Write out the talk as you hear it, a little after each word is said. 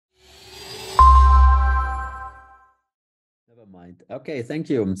Never mind. Okay,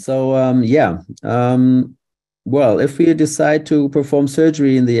 thank you. So, well, if we decide to perform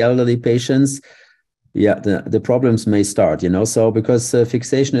surgery in the elderly patients, yeah, the problems may start, so because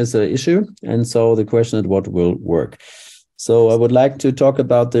fixation is an issue. And so the question is what will work. So I would like to talk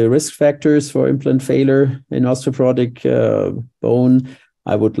about the risk factors for implant failure in osteoporotic bone.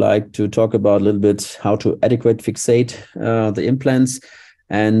 I would like to talk about a little bit how to adequate fixate the implants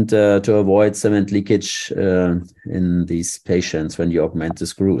and to avoid cement leakage in these patients when you augment the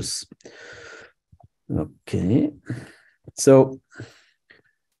screws. Okay, so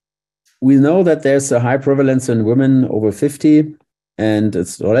we know that there's a high prevalence in women over 50, and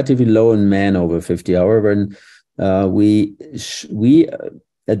it's relatively low in men over 50. However, we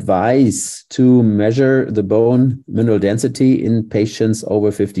advise to measure the bone mineral density in patients over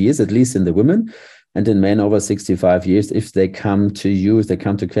 50 years, at least in the women, and in men over 65 years if they come to you, if they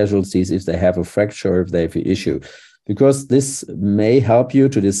come to casualties, if they have a fracture, if they have an issue, because this may help you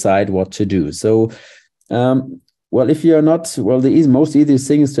to decide what to do. So, well, if you're not, well, the most easiest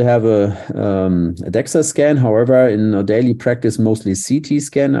thing is to have a DEXA scan. However, in our daily practice, mostly CT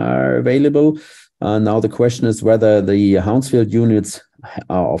scan are available. Now the question is whether the Hounsfield units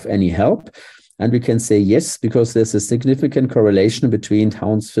are of any help. And we can say yes, because there's a significant correlation between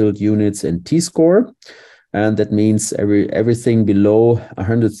Hounsfield units and T-score. And that means everything below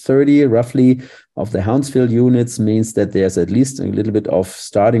 130, roughly, of the Hounsfield units means that there's at least a little bit of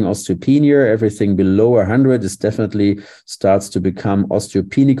starting osteopenia. Everything below 100 is definitely starts to become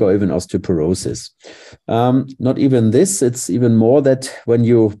osteopenic or even osteoporosis. Not even this, it's even more that when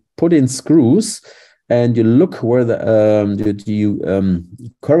you put in screws and you look where you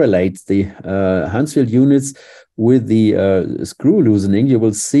correlate the Hounsfield units with the screw loosening, you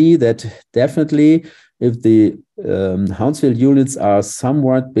will see that definitely if the Hounsfield units are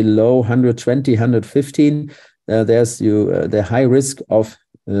somewhat below 120, 115, there's the high risk of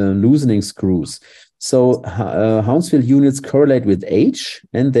loosening screws. So Hounsfield units correlate with age,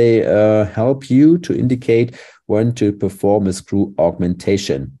 and they help you to indicate when to perform a screw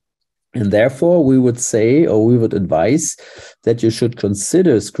augmentation. And therefore, we would say, or we would advise, that you should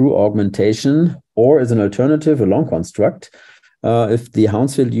consider screw augmentation, or as an alternative, a long construct. If the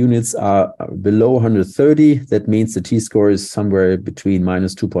Hounsfield units are below 130, that means the T-score is somewhere between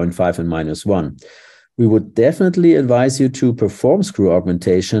 -2.5 and -1. We would definitely advise you to perform screw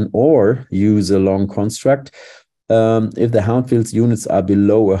augmentation or use a long construct if the Hounsfield units are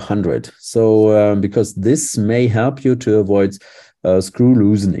below 100. So because this may help you to avoid screw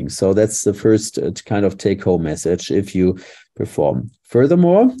loosening. So that's the first kind of take-home message if you perform.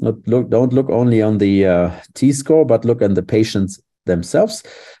 Furthermore, don't look only on the T-score, but look at the patients themselves,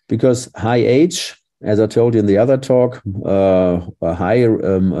 because high age, as I told you in the other talk,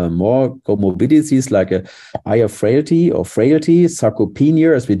 higher, more comorbidities like a higher frailty,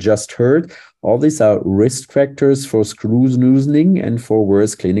 sarcopenia, as we just heard. All these are risk factors for screw loosening and for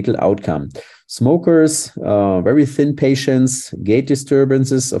worse clinical outcome. Smokers, very thin patients, gait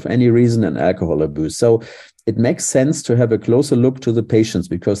disturbances of any reason, and alcohol abuse. So it makes sense to have a closer look to the patients,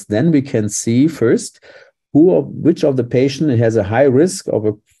 because then we can see first which of the patient has a high risk of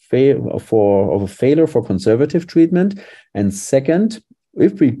a failure for conservative treatment, and second,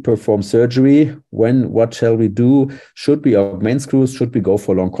 if we perform surgery, what shall we do? Should we augment screws? Should we go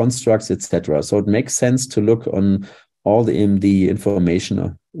for long constructs, etc.? So it makes sense to look on all the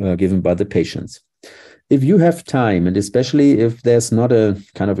information given by the patients. If you have time, and especially if there's not a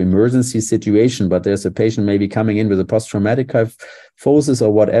kind of emergency situation, but there's a patient maybe coming in with a post-traumatic kyphosis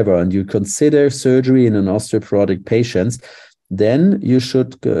or whatever, and you consider surgery in an osteoporotic patient, then you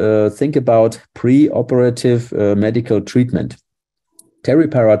should think about preoperative medical treatment.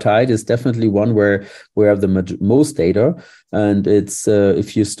 Teriparatide is definitely one where we have the most data, and it's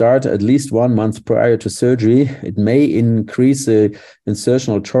if you start at least 1 month prior to surgery, it may increase the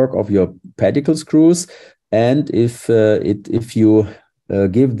insertional torque of your pedicle screws, and if you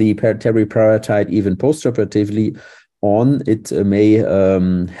give the teriparatide even postoperatively on, it may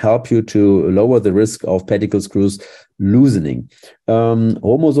help you to lower the risk of pedicle screws loosening.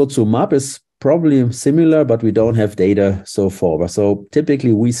 Homozozumab is probably similar, but we don't have data so far. So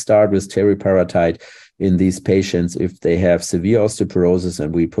typically we start with teriparatide in these patients if they have severe osteoporosis,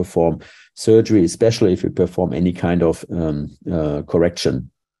 and we perform surgery, especially if we perform any kind of correction.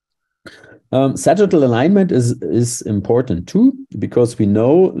 Sagittal alignment is important too, because we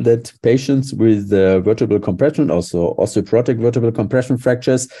know that patients with vertebral compression, also osteoporotic vertebral compression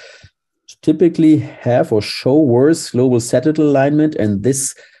fractures, typically have or show worse global sagittal alignment, and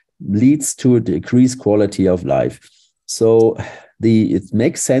this leads to a decreased quality of life. So it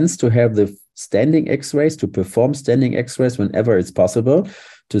makes sense to have the standing x-rays, to perform standing x-rays whenever it's possible,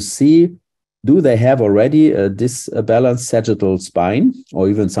 to see, do they have already a disbalanced sagittal spine, or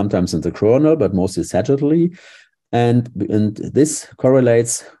even sometimes in the coronal, but mostly sagittally. And this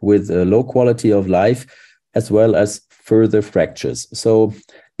correlates with a low quality of life as well as further fractures. So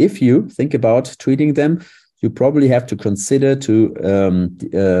if you think about treating them, you probably have to consider to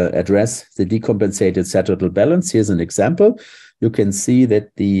address the decompensated sagittal balance. Here's an example. You can see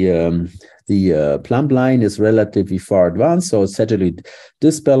that the plumb line is relatively far advanced, so it's sagittally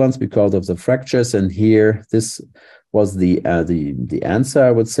disbalanced because of the fractures. And here, this was the answer,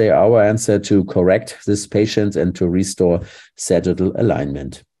 I would say, our answer to correct this patient and to restore sagittal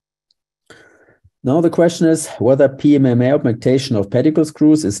alignment. Now the question is whether PMMA augmentation of pedicle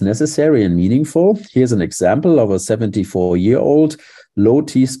screws is necessary and meaningful. Here's an example of a 74-year-old, low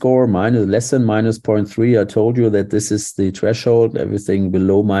T-score, less than -0.3. I told you that this is the threshold. Everything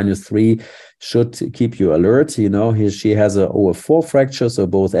below -3 should keep you alert. You know, she has a over 4 fracture, so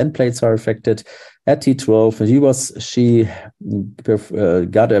both end plates are affected. At T12, she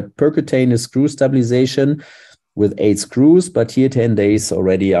got a percutaneous screw stabilization with 8 screws, but here 10 days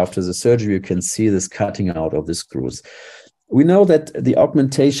already after the surgery, you can see this cutting out of the screws. We know that the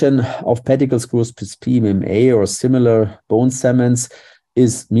augmentation of pedicle screws with PMMA or similar bone cements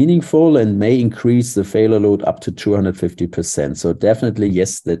is meaningful and may increase the failure load up to 250%. So definitely,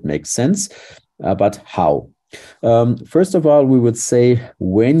 yes, that makes sense. But how? First of all, we would say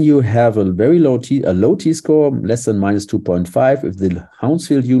when you have a very low T-score, less than -2.5, if the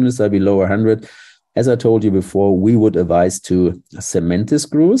Hounsfield units are below 100, as I told you before, we would advise to cement the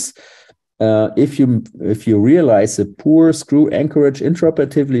screws. If you realize a poor screw anchorage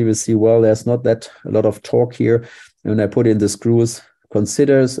intraoperatively, you will see, well, there's not that a lot of torque here. When I put in the screws,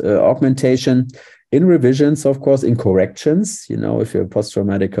 considers augmentation in revisions, of course, in corrections, you know, if you have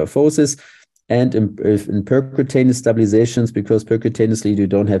post-traumatic kyphosis, and in percutaneous stabilizations, because percutaneously you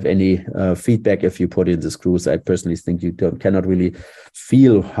don't have any feedback if you put in the screws. I personally think you cannot really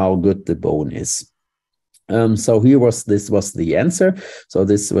feel how good the bone is. So this was the answer. So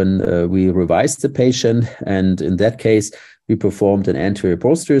this when we revised the patient, and in that case, we performed an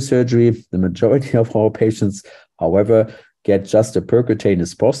anterior-posterior surgery. The majority of our patients, however, get just a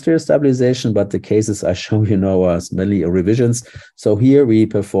percutaneous posterior stabilization, but the cases I show you now are mainly revisions. So here we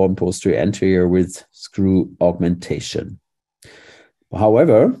perform posterior anterior with screw augmentation.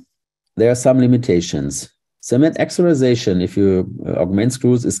 However, there are some limitations. Cement exorization, if you augment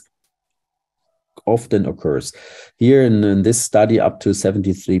screws, is often occurs. Here in this study, up to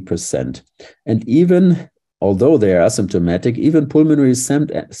 73%. And even although they are asymptomatic, even pulmonary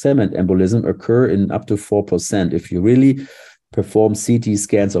cement embolism occur in up to 4% if you really perform CT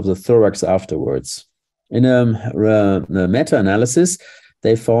scans of the thorax afterwards. In a meta-analysis,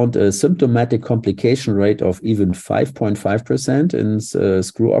 they found a symptomatic complication rate of even 5.5% in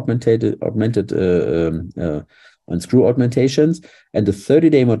screw augmentations, and a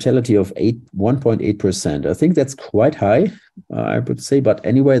 30-day mortality of 1.8%. I think that's quite high, I would say, but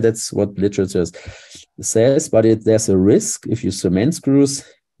anyway, that's what literature says. But there's a risk if you cement screws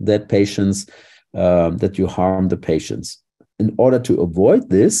that that you harm the patients. In order to avoid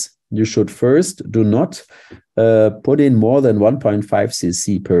this, you should first do not put in more than 1.5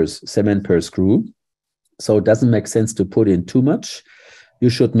 cc per cement per screw. So it doesn't make sense to put in too much. You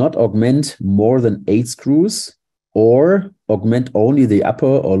should not augment more than 8 screws, or augment only the upper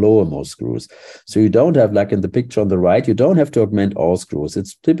or lowermost screws. So you don't have, like in the picture on the right, you don't have to augment all screws.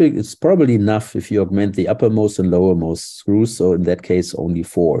 It's probably enough if you augment the uppermost and lowermost screws. So in that case, only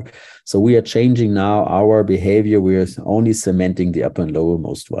 4. So we are changing now our behavior. We are only cementing the upper and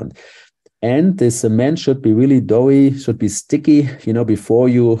lowermost one. And the cement should be really doughy, should be sticky, you know, before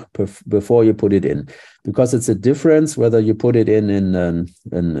you put it in, because it's a difference whether you put it in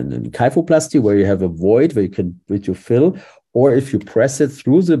kyphoplasty, where you have a void which you fill, or if you press it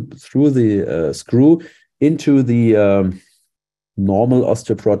through the screw into the normal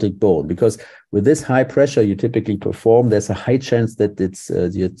osteoporotic bone. Because with this high pressure you typically perform, there's a high chance that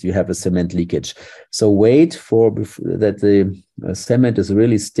you have a cement leakage. So wait for that the cement is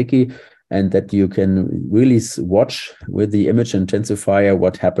really sticky, and that you can really watch with the image intensifier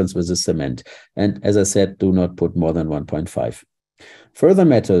what happens with the cement. And as I said, do not put more than 1.5. Further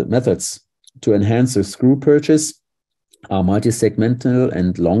methods to enhance the screw purchase are multi-segmental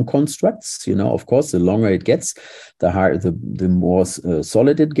and long constructs. You know, of course, the longer it gets, the more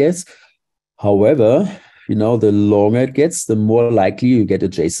solid it gets. However, you know, the longer it gets, the more likely you get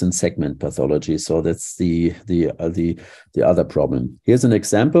adjacent segment pathology. So that's the other problem. Here's an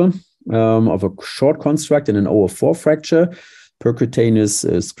example of a short construct in an over 4 fracture.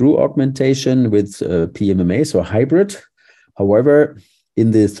 percutaneous screw augmentation with PMMA, so hybrid. However,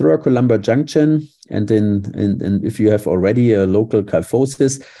 in the thoracolumbar junction and if you have already a local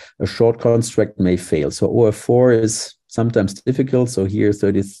kyphosis, a short construct may fail. So OF4 is sometimes difficult. So here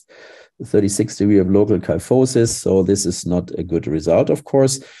 36 degree of local kyphosis. So this is not a good result, of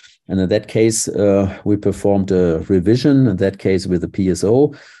course. And in that case, we performed a revision, in that case with the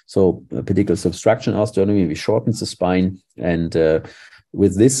PSO. So pedicle substruction osteotomy, we shortened the spine. And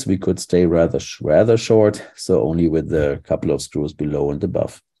with this, we could stay rather short. So only with a couple of screws below and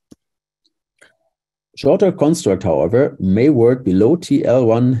above. Shorter construct, however, may work below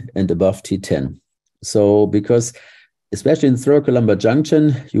TL1 and above T10. So because especially in thoracolumbar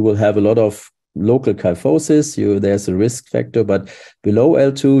junction, you will have a lot of local kyphosis. There's a risk factor, but below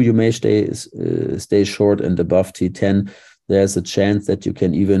L2, you may stay short, and above T10, there's a chance that you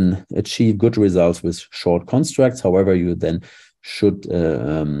can even achieve good results with short constructs. However, you then should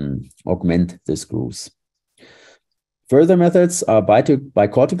augment the screws. Further methods are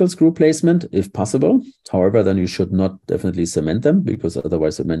bicortical screw placement, if possible. However, then you should not definitely cement them, because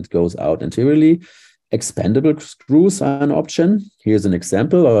otherwise cement goes out anteriorly. Expandable screws are an option. Here's an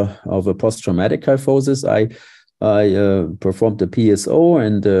example of a post-traumatic kyphosis. I performed the PSO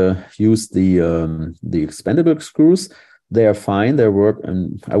and used the expandable screws. They are fine. They work,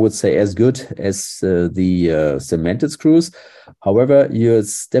 and I would say as good as the cemented screws. However, you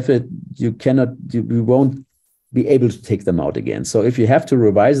won't be able to take them out again. So if you have to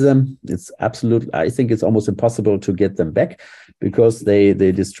revise them, I think it's almost impossible to get them back, because the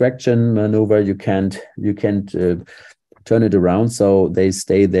distraction maneuver, you can't turn it around, so they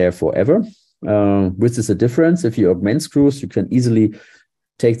stay there forever. Which is a difference. If you augment screws, you can easily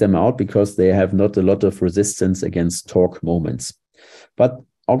take them out because they have not a lot of resistance against torque moments. But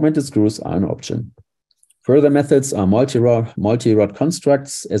augmented screws are an option. Further methods are multi-rod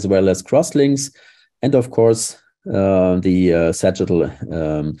constructs, as well as crosslinks, and of course the sagittal,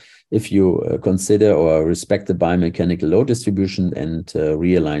 if you consider or respect the biomechanical load distribution and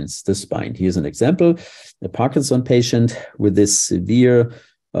realigns the spine. Here's an example: a Parkinson patient with this severe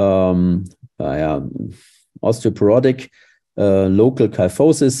osteoporotic local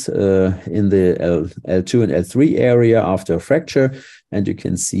kyphosis in the L2 and L3 area after a fracture. And you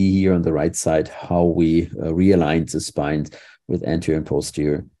can see here on the right side how we realigned the spine with anterior and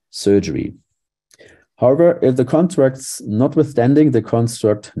posterior surgery. However, if the construct's notwithstanding, the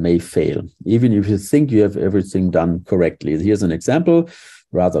construct may fail, even if you think you have everything done correctly. Here's an example: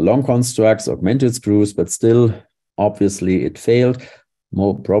 rather long constructs, augmented screws, but still, obviously, it failed.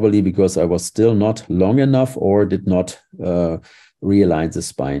 More probably because I was still not long enough or did not realign the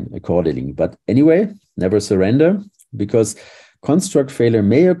spine accordingly. But anyway, never surrender, because construct failure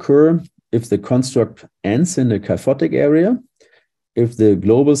may occur if the construct ends in the kyphotic area, if the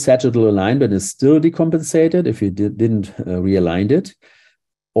global sagittal alignment is still decompensated, if you didn't realign it,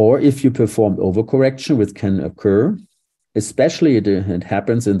 or if you performed overcorrection, which can occur, especially it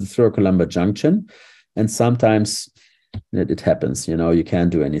happens in the thoracolumbar junction, and sometimes it happens, you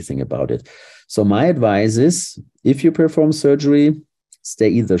can't do anything about it. So my advice is, if you perform surgery, stay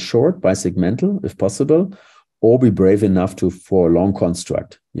either short bisegmental, if possible, or be brave enough for a long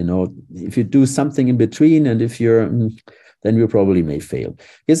construct. If you do something in between, and then you probably may fail.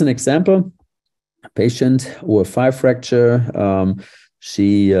 Here's an example: a patient with a OF5 fracture.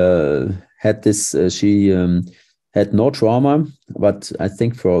 She had this. She had no trauma, but I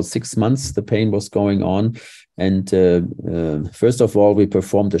think for 6 months the pain was going on. And first of all, we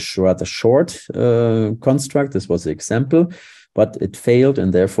performed a rather short construct. This was the example, but it failed,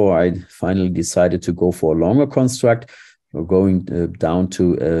 and therefore I finally decided to go for a longer construct. We're going down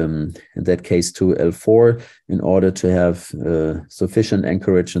to, in that case, to L4 in order to have sufficient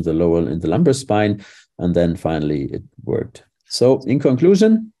anchorage in the lumbar spine, and then finally it worked. So in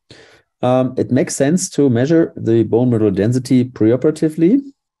conclusion, it makes sense to measure the bone mineral density preoperatively,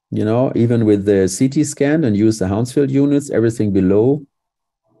 even with the CT scan, and use the Hounsfield units. Everything below,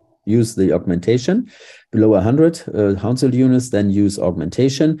 use the augmentation. Below 100 Hounsfield units, then use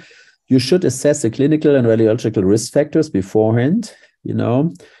augmentation. You should assess the clinical and radiological risk factors beforehand.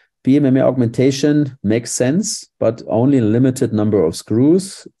 PMMA augmentation makes sense, but only a limited number of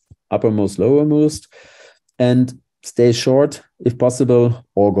screws, uppermost, lowermost, and stay short if possible,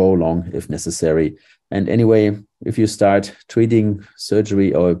 or go long if necessary. And anyway, if you start treating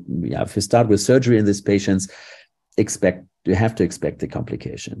surgery, or if you start with surgery in these patients, you have to expect the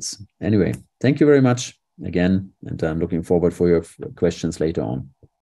complications. Anyway, thank you very much again, and I'm looking forward for your questions later on.